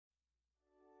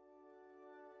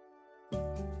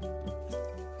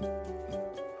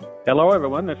Hello,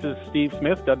 everyone. This is Steve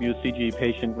Smith, WCG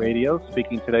Patient Radio,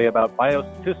 speaking today about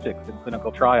biostatistics in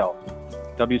clinical trials.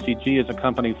 WCG is a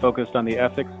company focused on the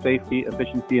ethics, safety,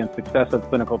 efficiency, and success of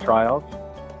clinical trials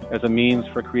as a means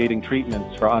for creating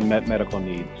treatments for unmet medical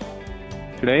needs.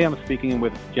 Today, I'm speaking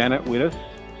with Janet Wittes,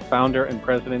 founder and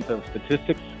president of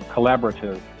Statistics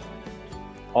Collaborative,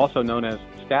 also known as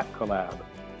StatCollab.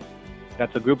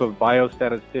 That's a group of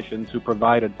biostatisticians who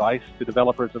provide advice to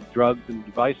developers of drugs and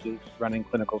devices running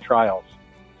clinical trials.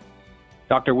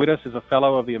 Dr. Wittes is a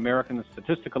fellow of the American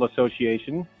Statistical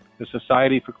Association, the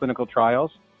Society for Clinical Trials,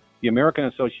 the American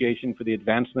Association for the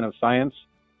Advancement of Science,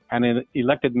 and an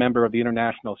elected member of the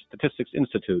International Statistics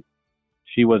Institute.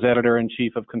 She was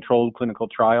editor-in-chief of Controlled Clinical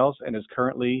Trials and is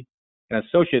currently an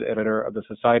associate editor of the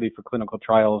Society for Clinical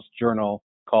Trials journal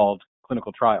called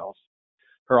Clinical Trials.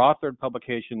 Her authored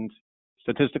publications,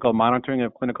 Statistical Monitoring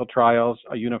of Clinical Trials,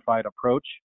 A Unified Approach,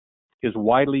 is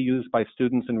widely used by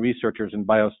students and researchers in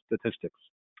biostatistics.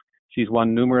 She's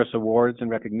won numerous awards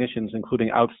and recognitions, including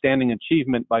Outstanding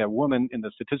Achievement by a Woman in the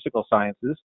Statistical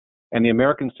Sciences and the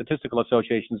American Statistical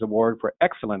Association's Award for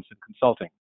Excellence in Consulting.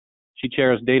 She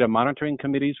chairs data monitoring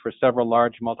committees for several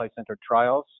large multi-center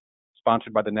trials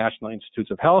sponsored by the National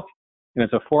Institutes of Health, and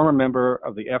is a former member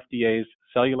of the FDA's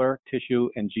Cellular, Tissue,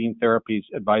 and Gene Therapies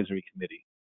Advisory Committee.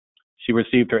 She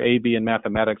received her AB in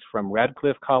mathematics from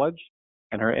Radcliffe College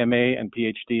and her MA and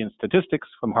PhD in statistics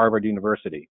from Harvard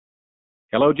University.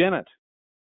 Hello, Janet.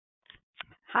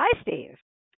 Hi, Steve.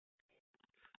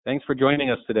 Thanks for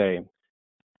joining us today.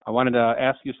 I wanted to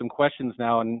ask you some questions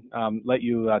now and let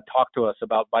you talk to us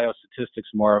about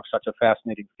biostatistics more, of such a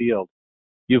fascinating field.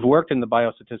 You've worked in the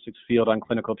biostatistics field on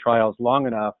clinical trials long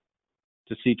enough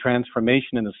to see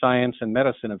transformation in the science and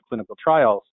medicine of clinical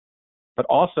trials, but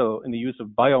also in the use of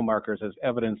biomarkers as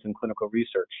evidence in clinical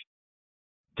research.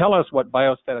 Tell us what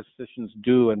biostatisticians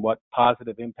do and what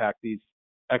positive impact these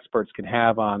experts can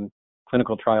have on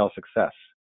clinical trial success.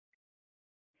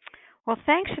 Well,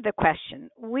 thanks for the question.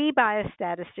 We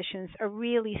biostatisticians are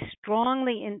really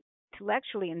strongly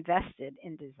intellectually invested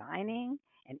in designing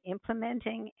and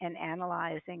implementing and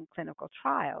analyzing clinical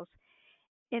trials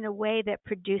in a way that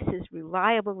produces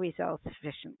reliable results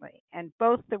efficiently. And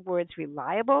both the words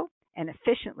reliable and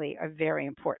efficiently are very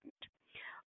important.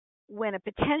 When a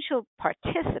potential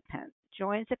participant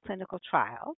joins a clinical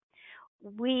trial,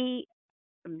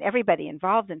 everybody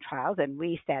involved in trials, and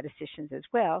we statisticians as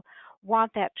well,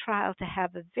 want that trial to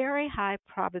have a very high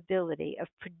probability of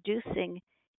producing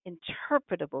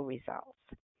interpretable results.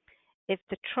 If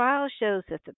the trial shows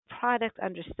that the product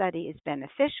under study is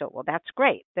beneficial, well, that's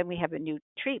great. Then we have a new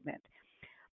treatment.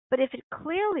 But if it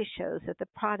clearly shows that the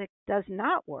product does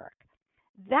not work,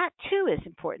 that too is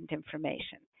important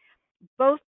information.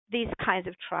 Both these kinds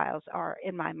of trials are,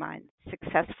 in my mind,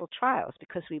 successful trials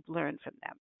because we've learned from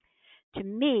them. To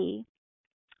me,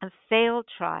 a failed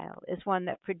trial is one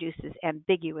that produces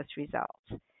ambiguous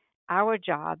results. Our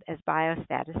job as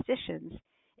biostatisticians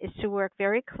is to work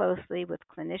very closely with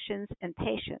clinicians and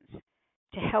patients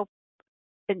to help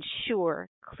ensure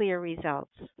clear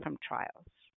results from trials.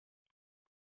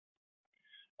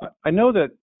 I know that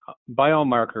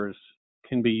biomarkers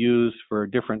can be used for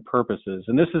different purposes,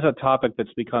 and this is a topic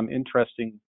that's become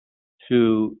interesting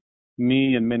to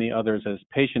me and many others as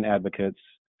patient advocates,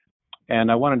 and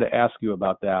I wanted to ask you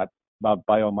about that, about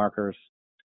biomarkers.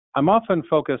 I'm often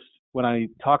focused, when I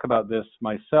talk about this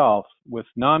myself with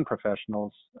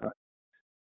non-professionals,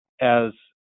 as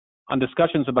on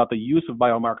discussions about the use of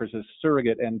biomarkers as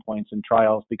surrogate endpoints in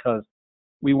trials, because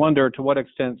we wonder to what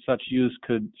extent such use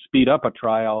could speed up a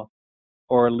trial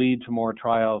or lead to more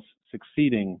trials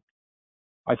succeeding.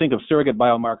 I think of surrogate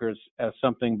biomarkers as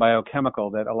something biochemical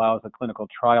that allows a clinical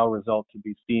trial result to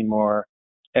be seen more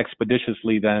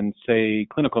expeditiously than, say,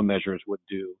 clinical measures would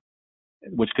do,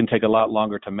 which can take a lot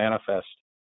longer to manifest.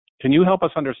 Can you help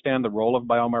us understand the role of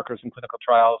biomarkers in clinical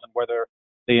trials and whether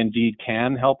they indeed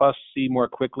can help us see more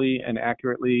quickly and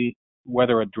accurately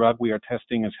whether a drug we are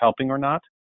testing is helping or not?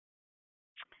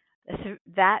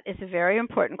 That is a very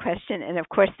important question, and of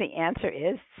course the answer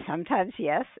is sometimes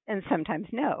yes and sometimes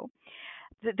no.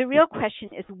 The real question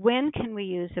is, when can we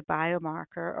use a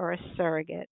biomarker or a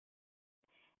surrogate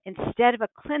instead of a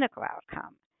clinical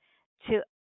outcome to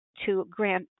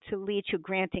lead to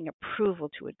granting approval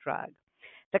to a drug?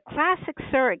 The classic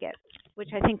surrogate, which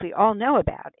I think we all know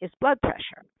about, is blood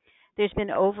pressure. There's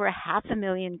been over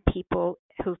 500,000 people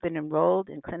who've been enrolled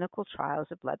in clinical trials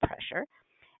of blood pressure,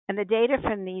 and the data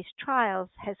from these trials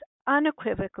has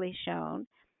unequivocally shown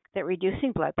that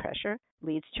reducing blood pressure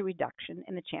leads to reduction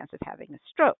in the chance of having a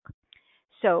stroke.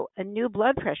 So a new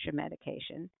blood pressure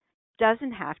medication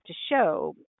doesn't have to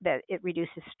show that it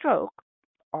reduces stroke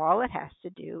all it has to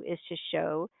do is to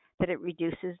show that it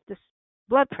reduces the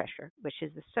blood pressure, which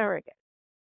is the surrogate.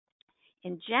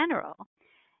 In general,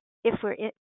 if we're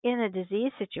in a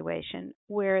disease situation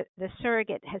where the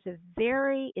surrogate is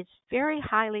very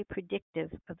highly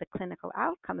predictive of the clinical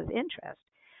outcome of interest,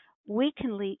 we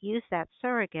can use that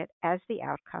surrogate as the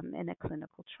outcome in a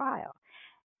clinical trial.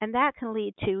 And that can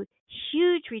lead to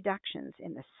huge reductions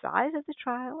in the size of the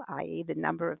trial, i.e. the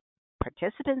number of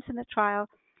participants in the trial,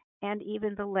 and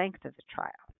even the length of the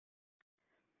trial.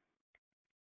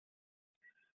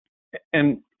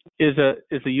 And is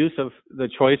the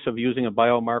choice of using a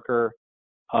biomarker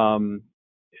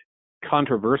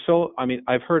controversial? I mean,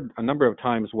 I've heard a number of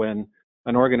times when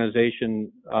an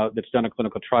organization that's done a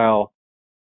clinical trial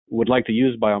would like to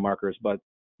use biomarkers, but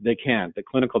they can't. The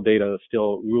clinical data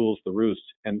still rules the roost,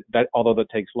 and that, although that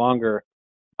takes longer,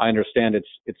 I understand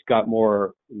it's got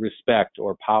more respect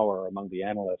or power among the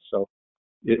analysts. So,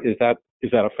 is that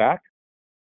a fact?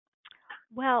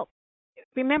 Well,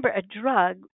 remember, a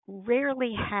drug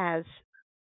rarely has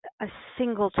a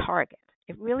single target.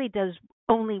 It rarely does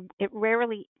only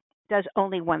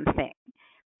one thing.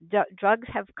 Drugs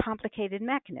have complicated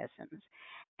mechanisms,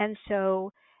 and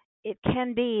so it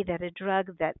can be that a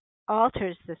drug that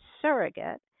alters the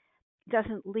surrogate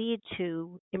doesn't lead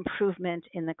to improvement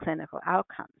in the clinical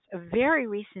outcomes. A very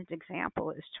recent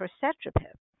example is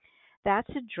torcetrapib. That's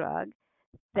a drug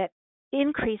that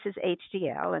increases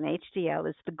HDL, and HDL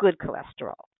is the good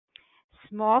cholesterol.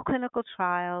 Small clinical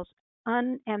trials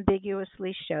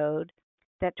unambiguously showed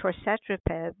that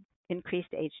torcetrapib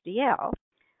increased HDL,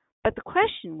 but the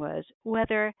question was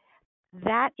whether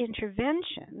that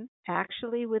intervention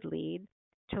actually would lead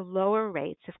to lower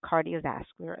rates of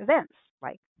cardiovascular events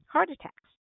like heart attacks.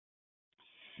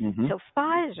 Mm-hmm. So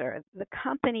Pfizer, the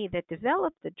company that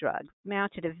developed the drug,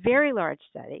 mounted a very large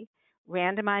study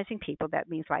randomizing people. That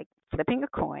means like flipping a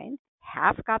coin.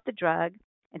 Half got the drug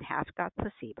and half got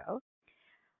placebo.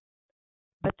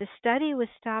 But the study was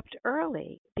stopped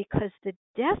early because the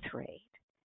death rate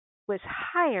was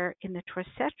higher in the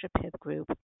torcetrapib group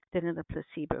than in the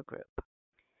placebo group,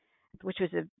 which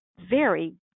was a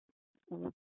very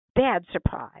bad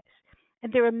surprise.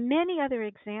 And there are many other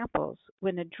examples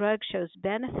when a drug shows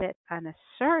benefit on a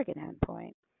surrogate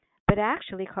endpoint, but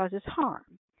actually causes harm.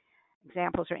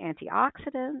 Examples are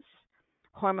antioxidants,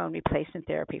 hormone replacement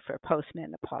therapy for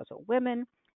postmenopausal women,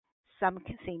 some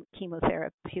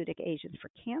chemotherapeutic agents for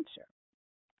cancer.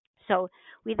 So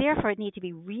we therefore need to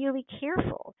be really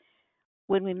careful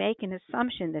when we make an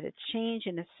assumption that a change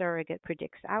in a surrogate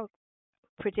predicts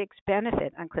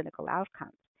benefit on clinical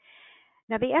outcomes.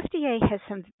 Now, the FDA has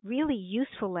some really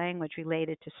useful language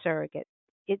related to surrogate.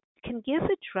 It can give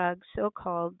a drug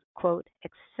so-called, quote,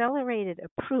 accelerated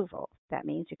approval. That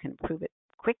means you can approve it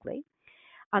quickly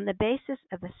on the basis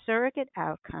of a surrogate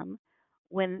outcome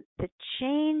when the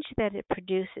change that it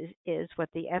produces is what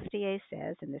the FDA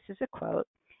says, and this is a quote,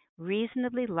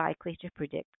 reasonably likely to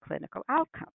predict clinical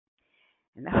outcome.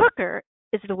 And the hooker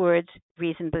is the words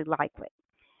reasonably likely.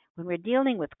 When we're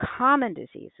dealing with common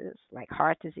diseases like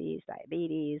heart disease,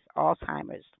 diabetes,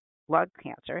 Alzheimer's, lung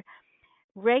cancer,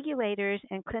 regulators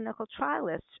and clinical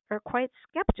trialists are quite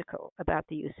skeptical about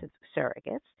the use of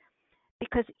surrogates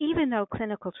because even though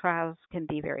clinical trials can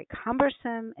be very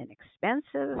cumbersome and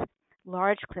expensive,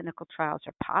 large clinical trials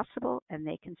are possible and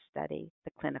they can study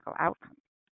the clinical outcome.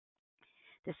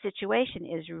 The situation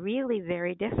is really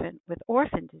very different with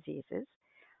orphan diseases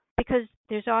because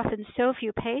there's often so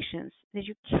few patients that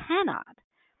you cannot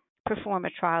perform a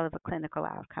trial of a clinical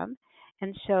outcome.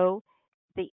 And so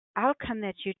the outcome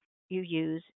that you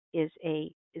use is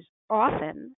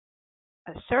often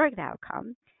a surrogate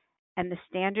outcome, and the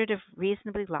standard of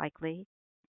reasonably likely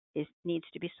needs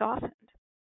to be softened.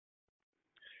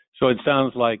 So it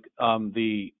sounds like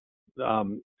the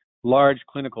large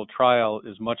clinical trial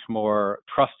is much more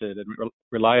trusted and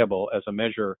reliable as a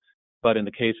measure. But in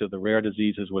the case of the rare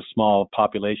diseases with small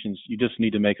populations, you just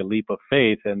need to make a leap of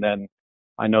faith. And then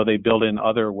I know they build in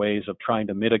other ways of trying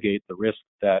to mitigate the risk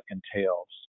that entails.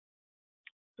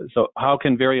 So how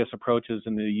can various approaches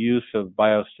in the use of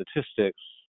biostatistics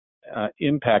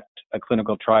impact a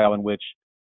clinical trial in which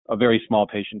a very small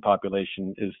patient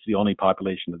population is the only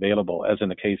population available, as in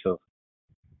the case of,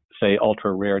 say,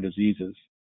 ultra-rare diseases?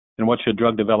 And what should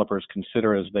drug developers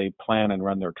consider as they plan and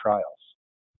run their trials?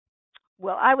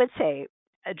 Well, I would say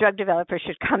a drug developer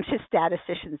should come to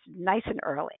statisticians nice and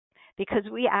early because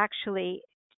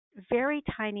very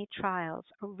tiny trials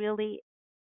are really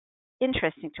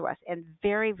interesting to us and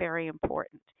very, very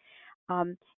important.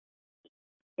 In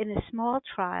a small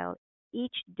trial,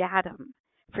 each datum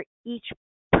for each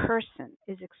person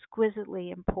is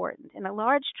exquisitely important. In a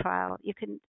large trial,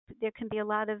 there can be a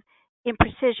lot of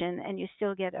imprecision and you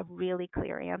still get a really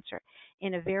clear answer.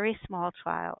 In a very small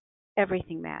trial,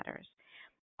 everything matters.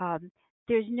 Um,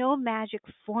 there's no magic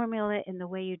formula in the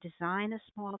way you design a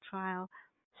small trial,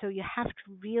 so you have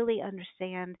to really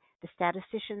understand, the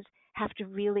statisticians have to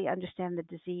really understand the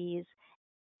disease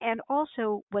and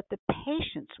also what the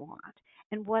patients want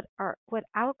and what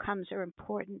outcomes are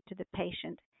important to the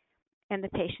patient and the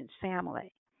patient's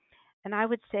family. And I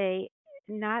would say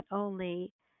not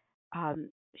only um,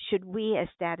 should we as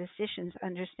statisticians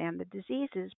understand the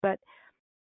diseases but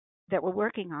that we're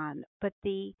working on, but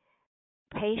the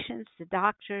patients, the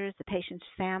doctors, the patients'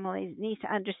 families need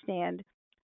to understand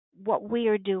what we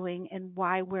are doing and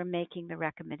why we're making the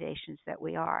recommendations that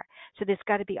we are. So there's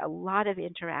got to be a lot of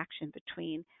interaction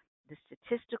between the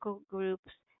statistical groups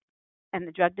and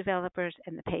the drug developers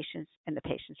and the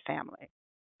patient's family.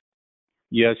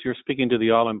 Yes, you're speaking to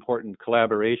the all-important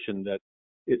collaboration that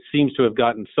it seems to have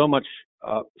gotten so much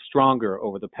stronger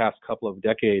over the past couple of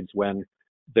decades, when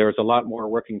there's a lot more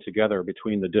working together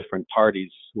between the different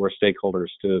parties who are stakeholders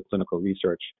to clinical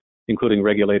research, including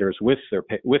regulators with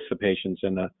the patients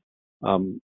and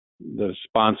the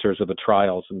sponsors of the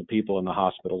trials and the people in the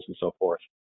hospitals and so forth.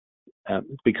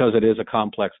 Because it is a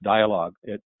complex dialogue,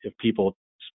 if people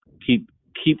keep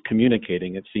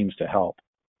communicating, it seems to help.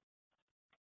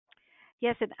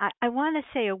 Yes, and I want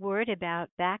to say a word about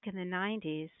back in the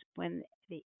 90s when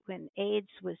AIDS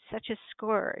was such a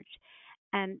scourge,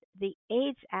 and the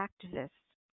AIDS activists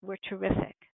were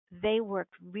terrific. They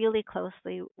worked really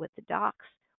closely with the docs,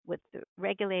 with the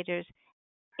regulators,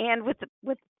 and with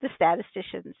the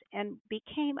statisticians, and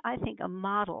became, I think, a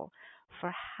model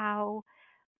for how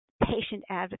patient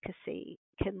advocacy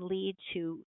can lead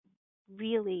to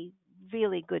really,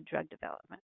 really good drug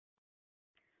development.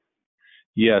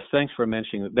 Yes, thanks for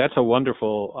mentioning that. That's a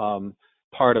wonderful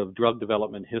part of drug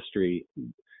development history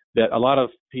that a lot of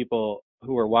people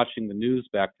who were watching the news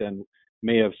back then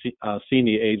may have seen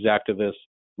the AIDS activists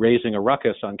raising a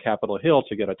ruckus on Capitol Hill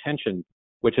to get attention,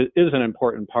 which is an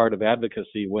important part of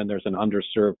advocacy when there's an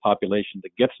underserved population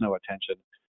that gets no attention.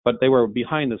 But they were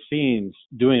behind the scenes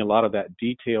doing a lot of that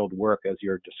detailed work, as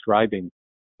you're describing,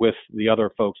 with the other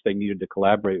folks they needed to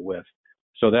collaborate with.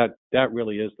 So that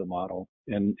really is the model.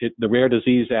 And the rare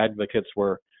disease advocates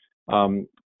were,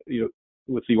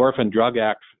 with the Orphan Drug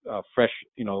Act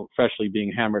freshly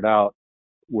being hammered out,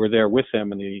 were there with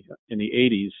them in the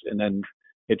 80s, and then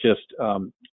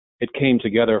it came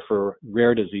together for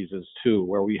rare diseases too,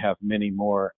 where we have many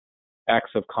more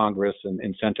acts of Congress and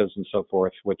incentives and so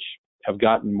forth, which have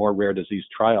gotten more rare disease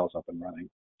trials up and running.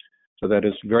 So that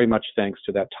is very much thanks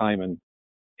to that time in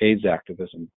AIDS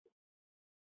activism.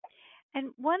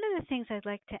 And one of the things I'd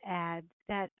like to add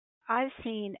that I've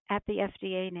seen at the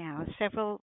FDA now,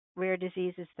 several rare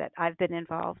diseases that I've been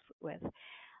involved with,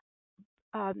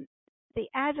 the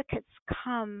advocates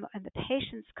come and the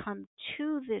patients come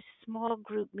to this small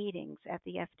group meetings at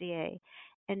the FDA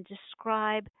and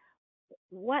describe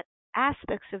what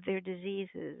aspects of their disease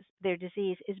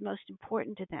is most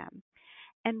important to them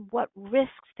and what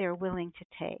risks they're willing to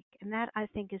take. And that, I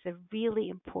think, is a really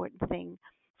important thing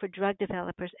for drug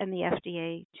developers and the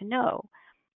FDA to know,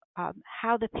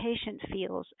 how the patient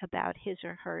feels about his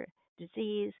or her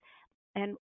disease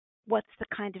and what's the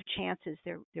kind of chances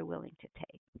they're willing to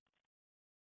take.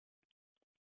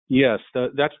 Yes,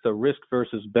 that's the risk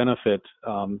versus benefit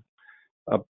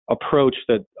approach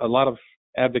that a lot of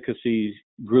advocacy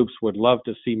groups would love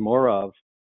to see more of,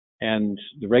 and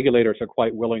the regulators are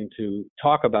quite willing to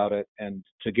talk about it, and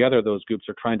together those groups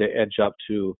are trying to edge up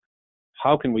to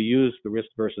how can we use the risk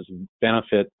versus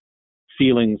benefit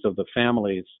feelings of the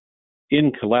families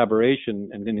in collaboration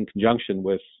and in conjunction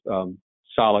with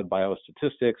solid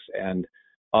biostatistics and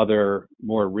other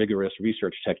more rigorous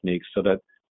research techniques, so that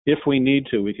if we need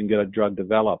to, we can get a drug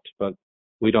developed, but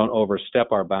we don't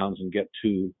overstep our bounds and get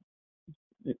too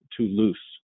loose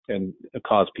and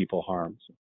cause people harm.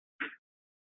 So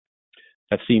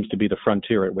that seems to be the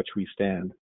frontier at which we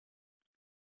stand.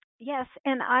 Yes,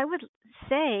 and I would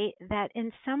say that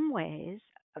in some ways,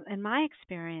 in my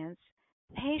experience,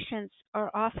 patients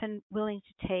are often willing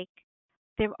to take,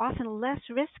 they're often less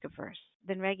risk averse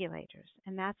than regulators.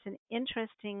 And that's an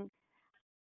interesting,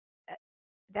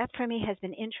 that for me has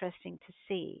been interesting to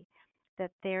see,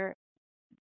 that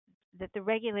that the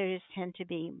regulators tend to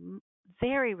be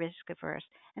very risk averse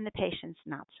and the patients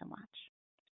not so much.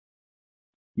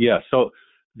 Yeah, so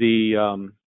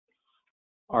the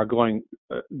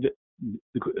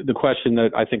question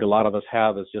that I think a lot of us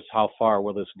have is just how far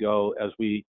will this go as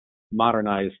we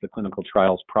modernize the clinical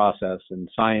trials process, and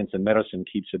science and medicine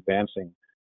keeps advancing.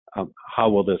 how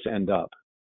will this end up?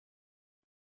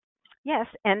 Yes,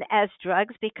 and as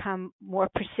drugs become more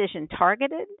precision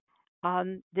targeted,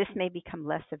 this may become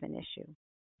less of an issue.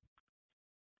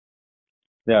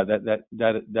 Yeah,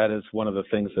 that is one of the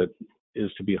things that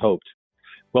is to be hoped.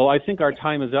 Well, I think our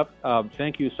time is up.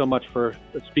 Thank you so much for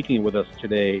speaking with us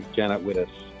today, Janet Wittes.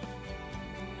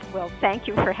 Well, thank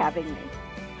you for having me.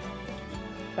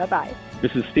 Bye-bye.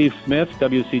 This is Steve Smith,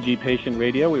 WCG Patient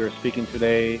Radio. We are speaking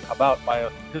today about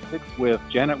biostatistics with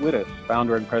Janet Wittes,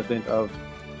 founder and president of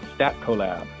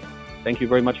StatCollab. Thank you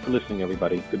very much for listening,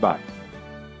 everybody. Goodbye.